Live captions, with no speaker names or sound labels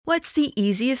What's the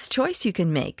easiest choice you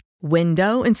can make?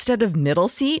 Window instead of middle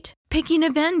seat? Picking a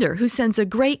vendor who sends a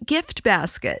great gift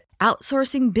basket?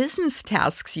 Outsourcing business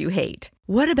tasks you hate?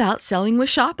 What about selling with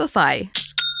Shopify?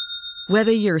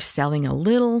 Whether you're selling a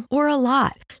little or a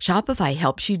lot, Shopify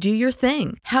helps you do your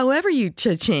thing, however you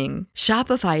cha-ching.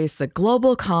 Shopify is the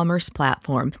global commerce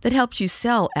platform that helps you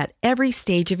sell at every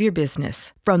stage of your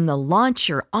business. From the launch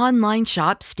your online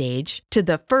shop stage to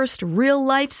the first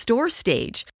real-life store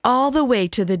stage, all the way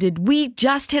to the did we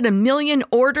just hit a million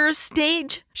orders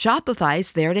stage.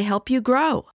 Shopify's there to help you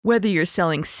grow. Whether you're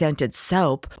selling scented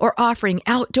soap or offering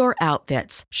outdoor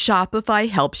outfits, Shopify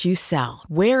helps you sell.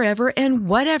 Wherever and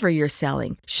whatever you're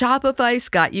selling, Shopify's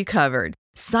got you covered.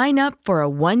 Sign up for a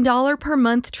 $1 per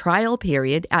month trial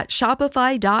period at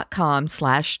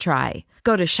shopify.com/try.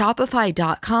 Go to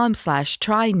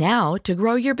shopify.com/try now to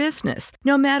grow your business,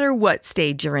 no matter what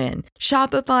stage you're in.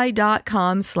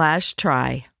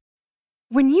 Shopify.com/try.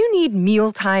 When you need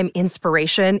mealtime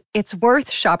inspiration, it's worth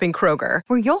shopping Kroger,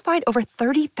 where you'll find over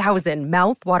 30,000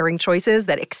 mouth-watering choices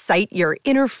that excite your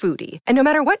inner foodie. And no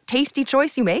matter what tasty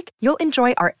choice you make, you'll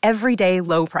enjoy our everyday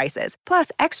low prices, plus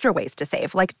extra ways to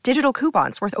save, like digital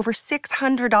coupons worth over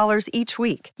 $600 each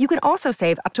week. You can also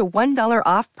save up to $1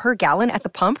 off per gallon at the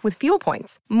pump with fuel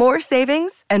points. More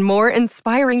savings and more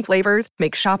inspiring flavors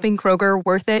make shopping Kroger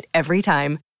worth it every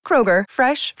time. Kroger,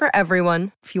 fresh for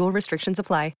everyone. Fuel restrictions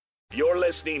apply. You're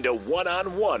listening to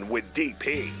One-on-One with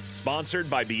DP, sponsored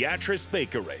by Beatrice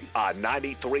Bakery on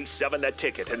 93.7 The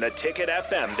Ticket and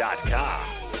theticketfm.com.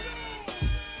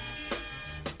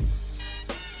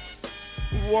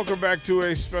 Welcome back to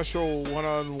a special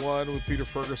One-on-One with Peter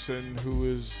Ferguson, who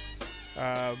is,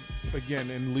 again,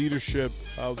 in leadership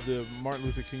of the Martin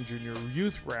Luther King Jr.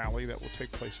 Youth Rally that will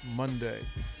take place Monday.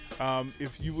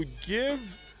 If you would give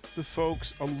the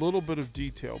folks a little bit of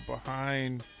detail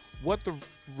behind what the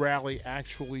rally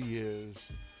actually is.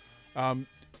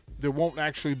 There won't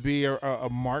actually be a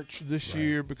march this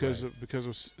year because of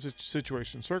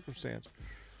situation and circumstance.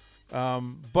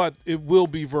 But it will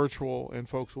be virtual, and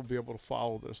folks will be able to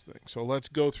follow this thing. So let's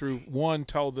go through, one,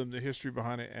 tell them the history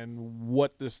behind it and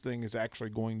what this thing is actually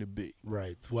going to be.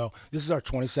 Right. Well, this is our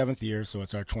 27th year, so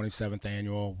it's our 27th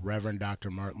annual Reverend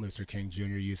Dr. Martin Luther King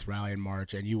Jr. Youth Rally and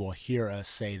March, and you will hear us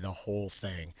say the whole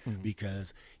thing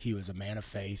because he was a man of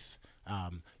faith.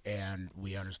 And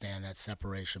we understand that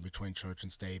separation between church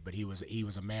and state, but he was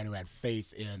a man who had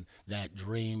faith in that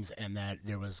dreams and that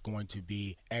there was going to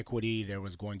be equity, there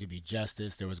was going to be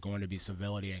justice, there was going to be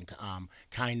civility and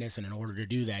kindness, and in order to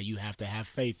do that, you have to have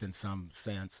faith in some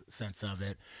sense of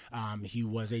it. He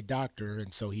was a doctor,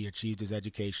 and so he achieved his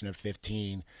education at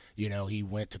 15. He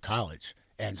went to college.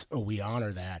 And so we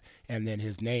honor that. And then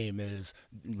his name is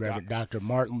Reverend Dr.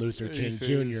 Martin Luther King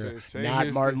Jr., not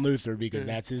Martin Luther, because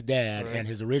that's his dad, right. And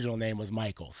his original name was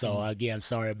Michael. So, again, I'm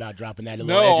sorry about dropping that.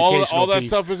 All that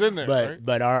stuff is in there.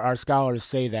 But our scholars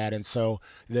say that. And so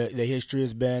the history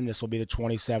has been, this will be the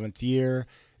 27th year.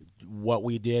 What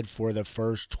we did for the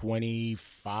first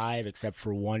 25, except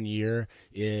for 1 year,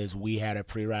 is we had a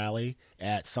pre-rally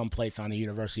at some place on the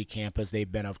university campus.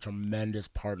 They've been a tremendous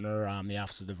partner, the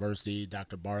Office of Diversity,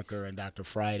 Dr. Barker and Dr.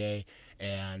 Friday,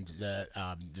 and the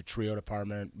TRIO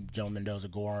department, Joan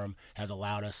Mendoza-Gorham, has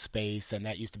allowed us space, and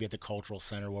that used to be at the Cultural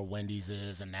Center where Wendy's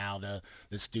is, and now the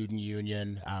Student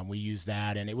Union. We use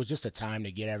that, and it was just a time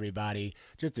to get everybody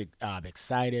just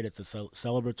excited. It's a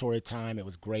celebratory time. It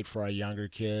was great for our younger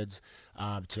kids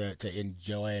to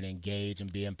enjoy and engage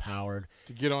and be empowered.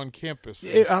 To get on campus.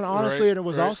 Honestly, and it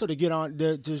was also to get on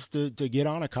to get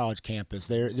on a college campus.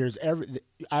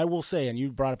 I will say, and you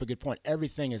brought up a good point,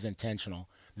 everything is intentional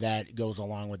that goes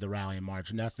along with the rally and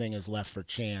march. Nothing is left for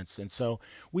chance. And so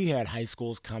we had high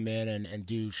schools come in and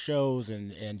do shows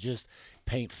and just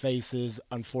paint faces.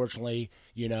 Unfortunately,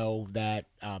 that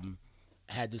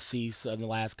had to cease in the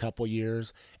last couple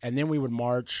years. And then we would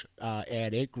march,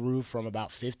 and it grew from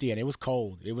about 50, and it was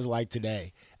cold. It was like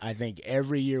today. I think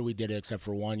every year we did it except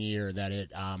for 1 year that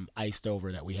it iced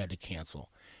over that we had to cancel.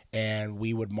 And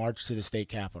we would march to the state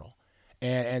capitol.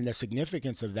 And the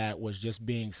significance of that was just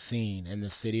being seen in the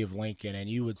city of Lincoln. And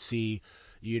you would see,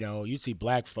 you'd see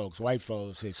black folks, white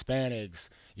folks, Hispanics,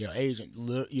 Asian,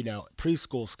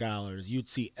 preschool scholars. You'd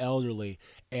see elderly,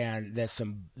 and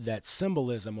that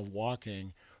symbolism of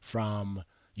walking from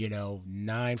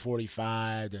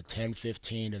 9:45 to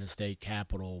 10:15 to the state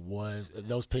capitol was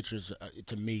those pictures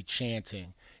to me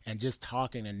chanting and just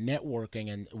talking and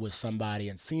networking and with somebody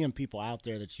and seeing people out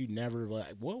there that you never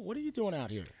like. What are you doing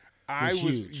out here?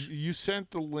 You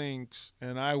sent the links,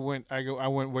 and I went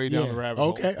way down the rabbit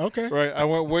hole. Okay. Right, I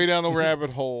went way down the rabbit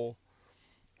hole.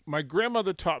 My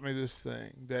grandmother taught me this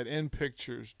thing, that in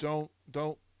pictures, don't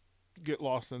get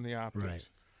lost in the optics. Right.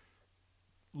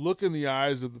 Look in the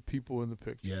eyes of the people in the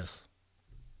picture. Yes.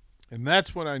 And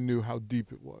that's when I knew how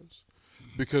deep it was,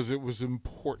 because it was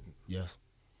important. Yes.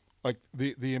 Like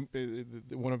the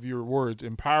one of your words,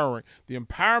 empowering. The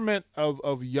empowerment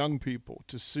of young people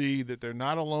to see that they're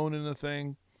not alone in a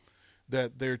thing,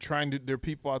 that there are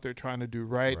people out there trying to do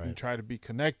right and try to be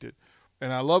connected.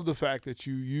 And I love the fact that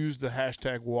you use the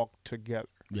hashtag walk together.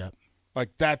 Yep.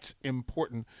 Like, that's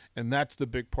important, and that's the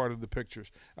big part of the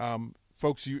pictures.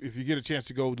 Folks, if you get a chance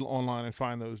to go online and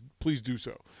find those, please do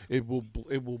so. It will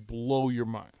blow your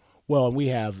mind. Well, and we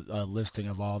have a listing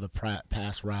of all the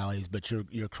past rallies, but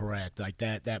you're correct. Like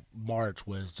that march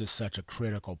was just such a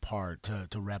critical part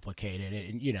to replicate it.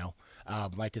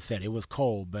 And like I said, it was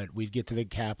cold, but we'd get to the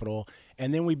Capitol,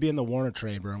 and then we'd be in the Warner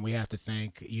Chamber, and we have to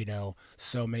thank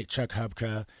so many, Chuck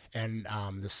Hubka and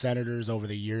the senators over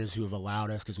the years who have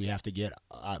allowed us, because we have to get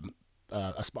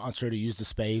a sponsor to use the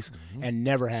space, and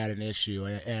never had an issue.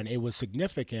 And it was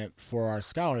significant for our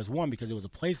scholars, one, because it was a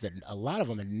place that a lot of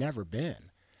them had never been.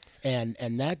 And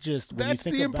that just, when that's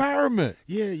you think the empowerment.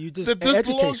 Yeah, you just, that this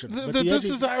education. Belongs, that this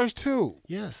is ours too.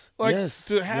 Yes. Like, yes.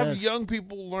 to have young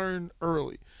people learn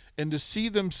early and to see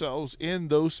themselves in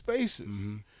those spaces.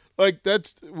 Like,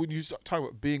 that's when you talk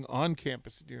about being on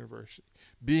campus at the university,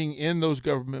 being in those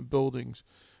government buildings,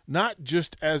 not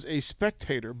just as a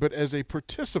spectator, but as a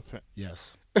participant.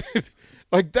 Yes.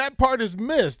 Like, that part is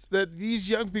missed, that these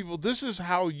young people, this is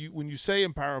how when you say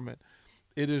empowerment,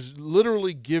 it is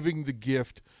literally giving the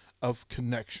gift of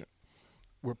connection,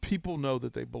 where people know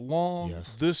that they belong.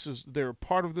 Yes. They're a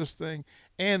part of this thing,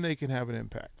 and they can have an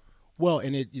impact. Well,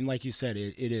 and like you said,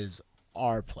 it is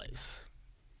our place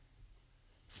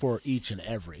for each and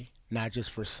every, not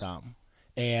just for some.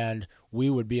 And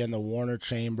we would be in the Warner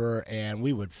Chamber, and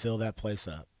we would fill that place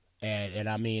up. And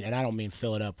I don't mean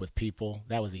fill it up with people.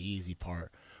 That was the easy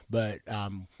part. But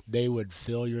they would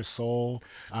fill your soul.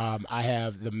 I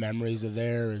have the memories of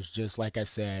there. Is just like I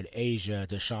said, Asia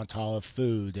to Chantal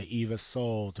Food to Eva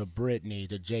Soul to Brittany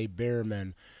to Jay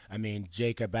Bierman.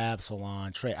 Jacob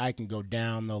Absalon, Trey. I can go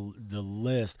down the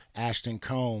list. Ashton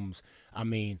Combs.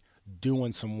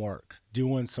 Doing some work.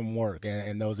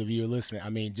 And those of you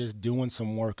listening, just doing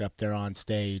some work up there on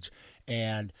stage,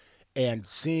 and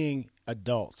seeing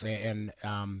adults and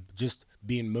just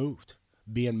being moved.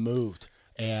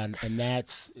 And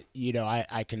that's,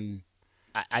 I can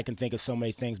think of so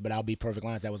many things, but I'll be perfectly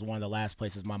honest. That was one of the last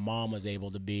places my mom was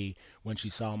able to be when she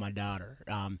saw my daughter,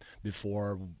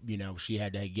 before, she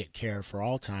had to get care for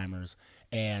Alzheimer's,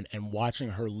 and watching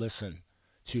her listen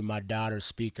to my daughter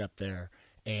speak up there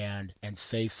and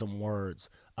say some words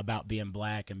about being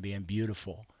black and being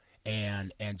beautiful,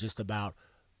 and just about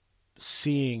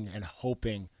seeing and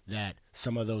hoping that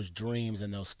some of those dreams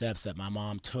and those steps that my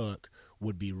mom took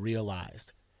would be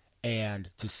realized, and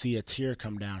to see a tear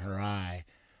come down her eye,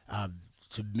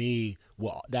 to me,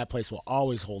 that place will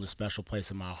always hold a special place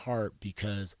in my heart,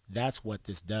 because that's what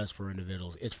this does for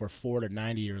individuals. It's for 4 to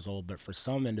 90 years old, but for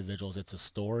some individuals, it's a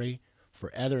story. For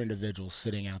other individuals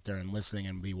sitting out there and listening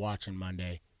and be watching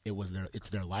Monday, it's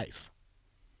their life.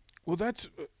 Well, that's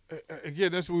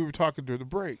what we were talking during the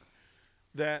break.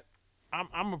 That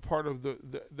I'm a part of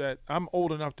that I'm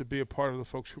old enough to be a part of the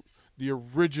folks the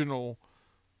original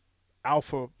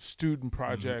Alpha student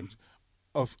project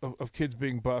of kids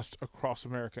being bused across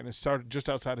America. And it started just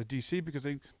outside of D.C. because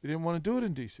they didn't want to do it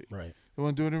in D.C. Right. They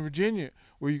want to do it in Virginia,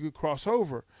 where you could cross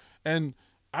over. And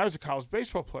I was a college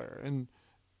baseball player. And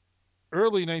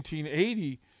early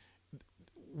 1980,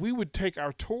 we would take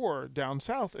our tour down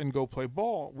south and go play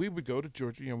ball. We would go to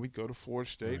Georgia. We'd go to Florida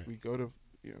State. Right. We'd go to,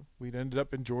 we'd ended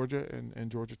up in Georgia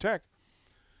and Georgia Tech.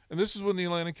 And this is when the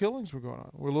Atlanta killings were going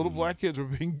on, where little black kids were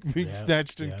being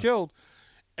snatched and killed.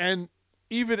 And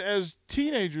even as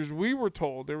teenagers, we were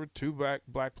told, there were 2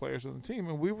 black players on the team,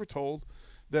 and we were told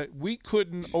that we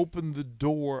couldn't open the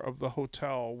door of the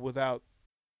hotel without.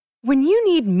 When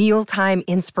you need mealtime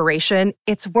inspiration,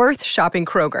 it's worth shopping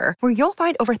Kroger, where you'll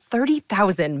find over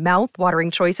 30,000 mouth-watering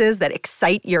choices that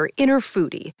excite your inner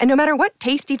foodie. And no matter what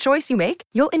tasty choice you make,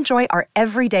 you'll enjoy our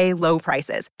everyday low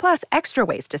prices, plus extra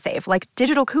ways to save, like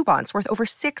digital coupons worth over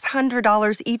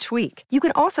 $600 each week. You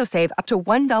can also save up to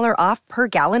 $1 off per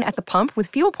gallon at the pump with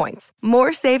fuel points.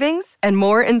 More savings and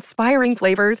more inspiring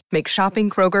flavors make shopping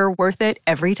Kroger worth it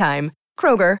every time.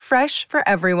 Kroger, fresh for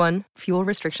everyone. Fuel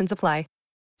restrictions apply.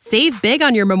 Save big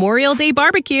on your Memorial Day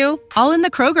barbecue, all in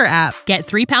the Kroger app. Get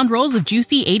 3-pound rolls of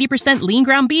juicy 80% lean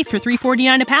ground beef for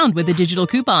 $3.49 a pound with a digital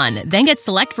coupon. Then get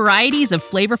select varieties of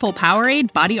flavorful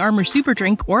Powerade, Body Armor Super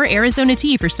Drink, or Arizona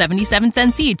tea for 77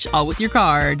 cents each, all with your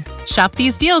card. Shop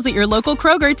these deals at your local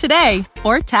Kroger today,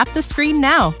 or tap the screen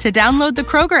now to download the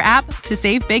Kroger app to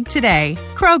save big today.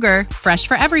 Kroger, fresh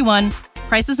for everyone.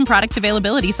 Prices and product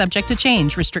availability subject to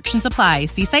change. Restrictions apply.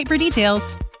 See site for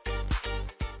details.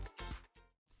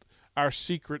 Our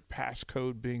secret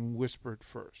passcode being whispered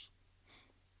first.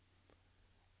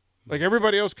 Like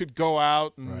everybody else could go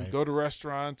out and go to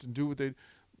restaurants and do what they,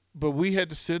 but we had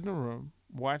to sit in a room,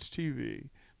 watch TV.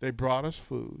 They brought us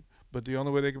food, but the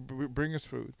only way they could bring us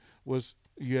food was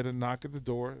you had to knock at the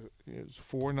door. It was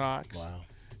 4 knocks. Wow.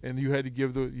 And you had to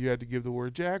give the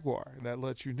word Jaguar, and that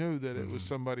lets you know that it was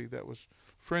somebody that was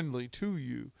friendly to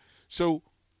you. So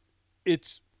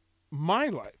it's my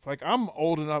life. Like I'm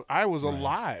old enough. I was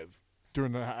alive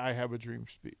during the I Have a Dream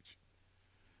speech.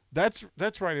 That's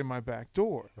right in my back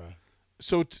door. Right.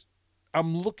 So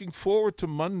I'm looking forward to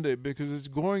Monday because it's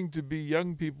going to be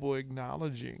young people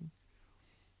acknowledging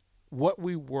what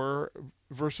we were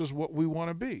versus what we want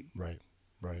to be. Right.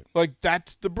 Like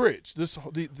that's the bridge. This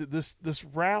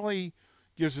rally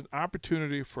gives an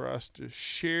opportunity for us to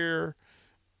share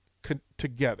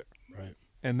together. Right.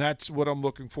 And that's what I'm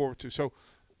looking forward to. So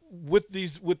with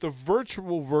the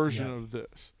virtual version of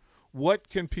this, what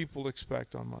can people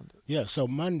expect on Monday? Yeah, so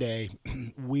Monday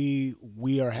we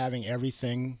are having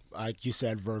everything, like you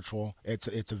said, virtual.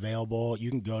 It's available. You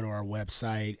can go to our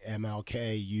website,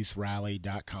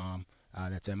 mlkyouthrally.com.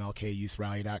 That's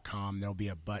mlkyouthrally.com. There'll be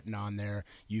a button on there.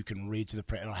 You can read through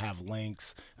it'll have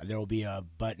links. There will be a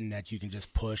button that you can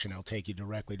just push, and it'll take you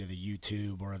directly to the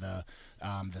YouTube or the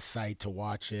site to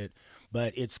watch it.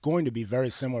 But it's going to be very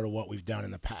similar to what we've done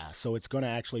in the past. So it's going to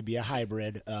actually be a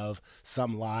hybrid of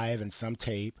some live and some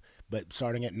tape. But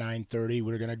starting at 9:30,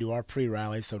 we're going to do our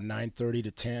pre-rally. So 9:30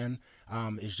 to 10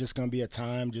 is just going to be a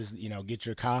time. Just get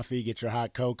your coffee, get your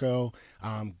hot cocoa,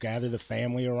 gather the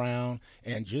family around,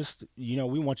 and just we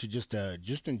want you just to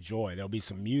enjoy. There'll be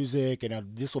some music,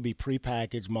 and this will be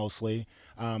pre-packaged mostly,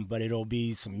 but it'll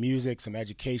be some music, some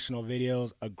educational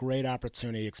videos. A great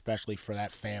opportunity, especially for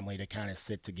that family, to kind of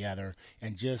sit together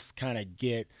and just kind of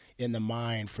get in the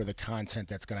mind for the content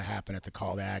that's going to happen at the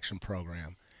Call to Action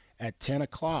program. At 10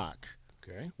 o'clock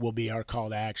will be our Call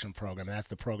to Action program. And that's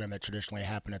the program that traditionally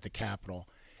happened at the Capitol.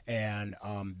 And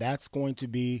that's going to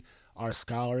be our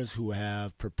scholars who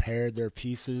have prepared their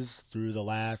pieces through the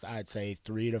last, I'd say,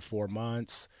 3 to 4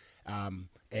 months,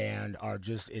 and are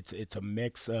just it's a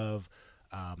mix of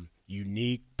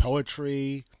unique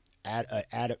poetry,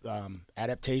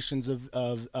 adaptations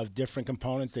of different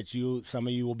components that some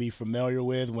of you will be familiar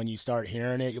with. When you start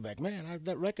hearing it, you'll be like, man, I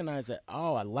recognize that.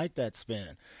 Oh, I like that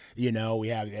spin. We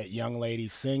have that young lady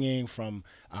singing from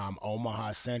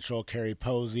Omaha Central, Carrie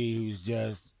Posey, who's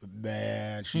just,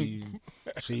 man, she's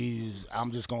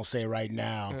I'm just gonna say right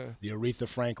now, the Aretha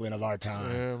Franklin of our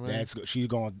time. She's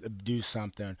gonna do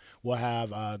something. We'll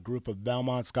have a group of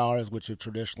Belmont scholars, which have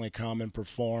traditionally come and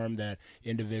performed, that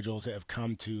individuals have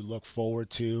come to look forward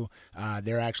to.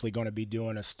 They're actually going to be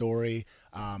doing a story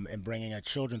and bringing a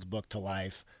children's book to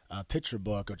life, a picture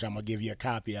book, which I'm gonna give you a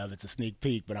copy of. It's a sneak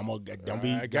peek, but don't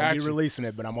be releasing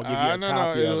it. But I'm gonna give you a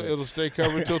copy of it. It'll stay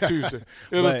covered till Tuesday.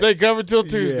 Stay covered till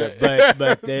Tuesday. Yeah,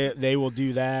 but they will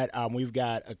do that. We've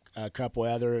got a couple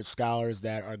other scholars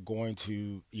that are going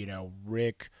to,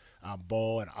 Rick,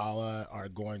 Bo, and Allah are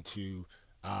going to.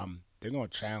 They're going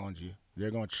to challenge you. They're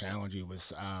going to challenge you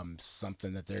with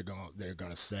something that they're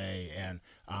going to say. And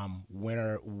when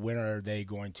are they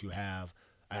going to have?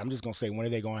 I'm just going to say, when are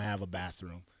they going to have a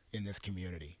bathroom in this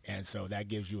community? And so that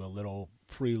gives you a little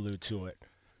prelude to it.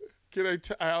 Can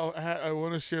I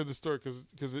want to share the story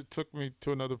because it took me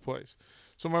to another place.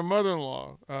 So my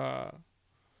mother-in-law,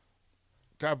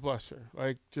 God bless her,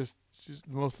 like she's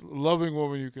the most loving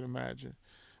woman you can imagine.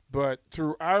 But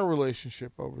through our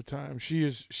relationship over time, she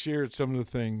has shared some of the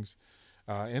things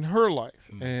in her life,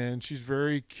 and she's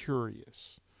very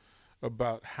curious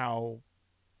about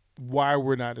why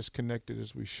we're not as connected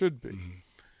as we should be. Mm-hmm.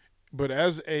 But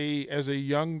as a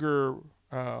younger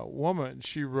woman,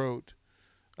 she wrote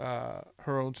her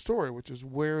own story, which is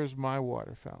 "Where is my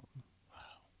water fountain?"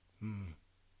 Wow.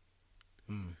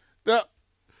 Now,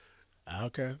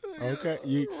 okay.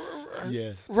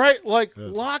 Yes. Right, like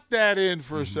lock that in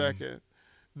for a second.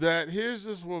 That here's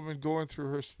this woman going through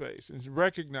her space and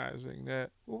recognizing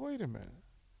that, well, wait a minute,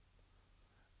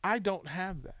 I don't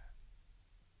have that.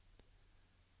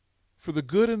 For the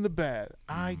good and the bad,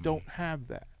 I don't have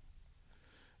that.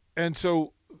 And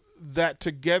so that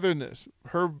togetherness,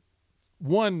 her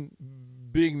one,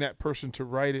 being that person to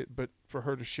write it, but for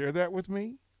her to share that with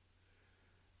me,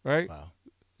 right? Wow.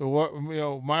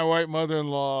 My white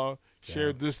mother-in-law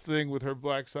shared this thing with her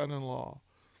black son-in-law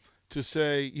to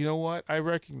say, you know what? I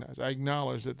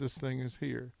acknowledge that this thing is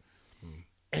here.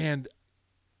 And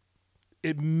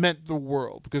it meant the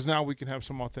world, because now we can have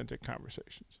some authentic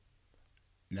conversations.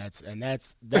 That's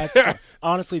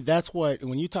honestly, that's what,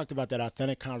 when you talked about that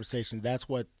authentic conversation, that's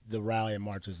what the rally and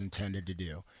march is intended to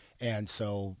do. And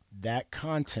so that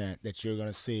content that you're going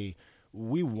to see,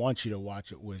 we want you to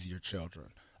watch it with your children.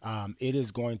 It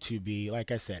is going to be, like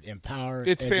I said, empower.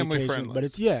 It's family friendly, but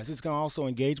it's going to also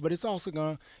engage, but it's also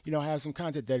going to, have some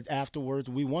content that afterwards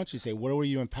we want you to say, where were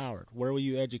you empowered? Where were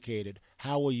you educated?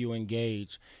 How will you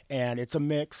engage? And it's a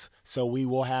mix, so we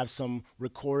will have some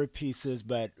recorded pieces,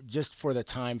 but just for the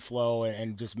time flow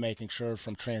and just making sure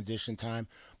from transition time.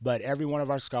 But every one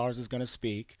of our scholars is going to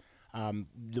speak.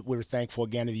 We're thankful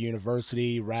again to the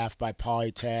university, RAF by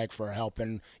Polytech, for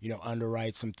helping,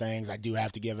 underwrite some things. I do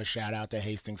have to give a shout out to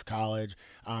Hastings College,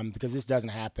 because this doesn't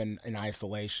happen in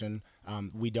isolation.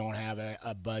 We don't have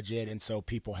a budget, and so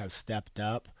people have stepped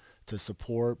up to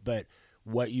support. But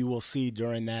what you will see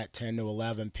during that 10 to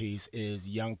 11 piece is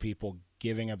young people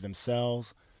giving of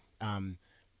themselves.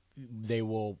 They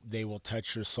will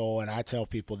touch your soul. And I tell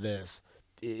people this: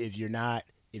 if you're not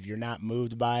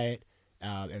moved by it,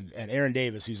 and Aaron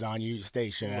Davis, who's on your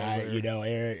station,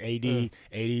 Aaron,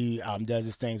 AD does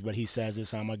his things, but he says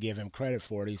this, I'm going to give him credit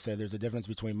for it. He said there's a difference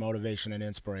between motivation and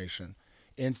inspiration.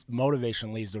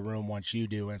 Motivation leaves the room once you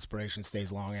do. Inspiration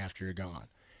stays long after you're gone.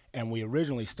 And we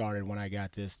originally started, when I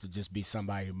got this, to just be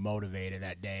somebody who motivated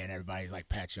that day and everybody's like,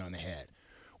 pat you on the head.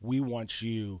 We want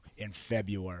you in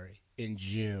February, in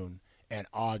June, and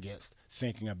August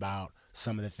thinking about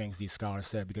some of the things these scholars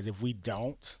said, because if we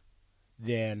don't,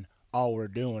 then all we're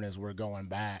doing is we're going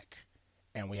back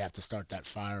and we have to start that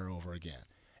fire over again.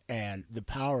 And the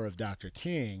power of Dr.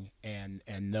 King and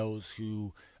those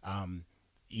who,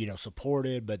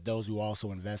 supported, but those who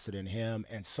also invested in him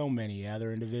and so many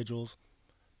other individuals,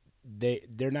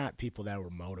 they're not people that were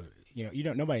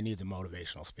motivated. Nobody needs a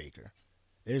motivational speaker.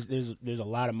 There's a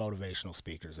lot of motivational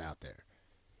speakers out there.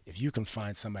 If you can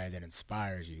find somebody that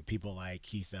inspires you, people like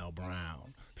Keith L.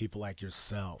 Brown, people like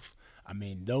yourself,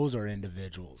 those are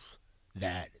individuals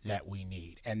that we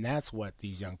need. And that's what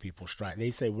these young people strive.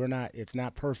 They say it's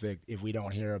not perfect if we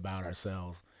don't hear about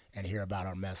ourselves and hear about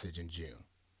our message in June.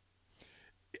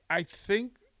 I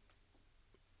think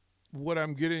what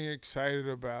I'm getting excited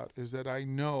about is that I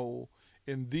know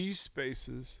in these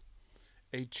spaces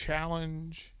a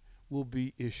challenge will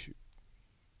be issued.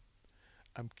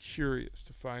 I'm curious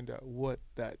to find out what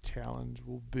that challenge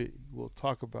will be. We'll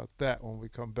talk about that when we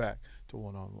come back to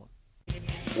One-on-One.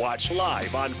 Watch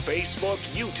live on Facebook,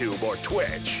 YouTube, or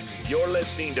Twitch. You're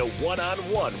listening to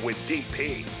One-on-One with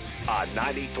DP on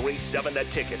 93.7 The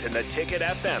Ticket and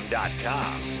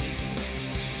theticketfm.com.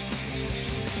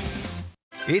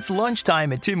 It's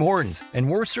lunchtime at Tim Hortons, and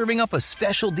we're serving up a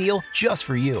special deal just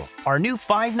for you. Our new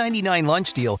 $5.99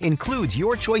 lunch deal includes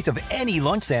your choice of any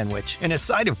lunch sandwich and a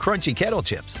side of crunchy kettle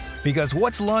chips. Because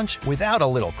what's lunch without a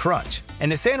little crunch?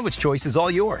 And the sandwich choice is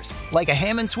all yours, like a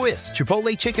ham and Swiss,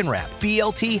 Chipotle chicken wrap,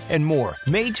 BLT, and more,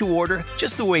 made to order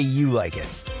just the way you like it.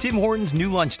 Tim Hortons'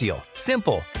 new lunch deal.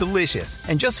 Simple, delicious,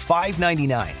 and just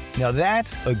 $5.99. Now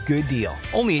that's a good deal.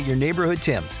 Only at your neighborhood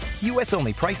Tim's. U.S.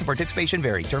 only. Price and participation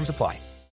vary. Terms apply.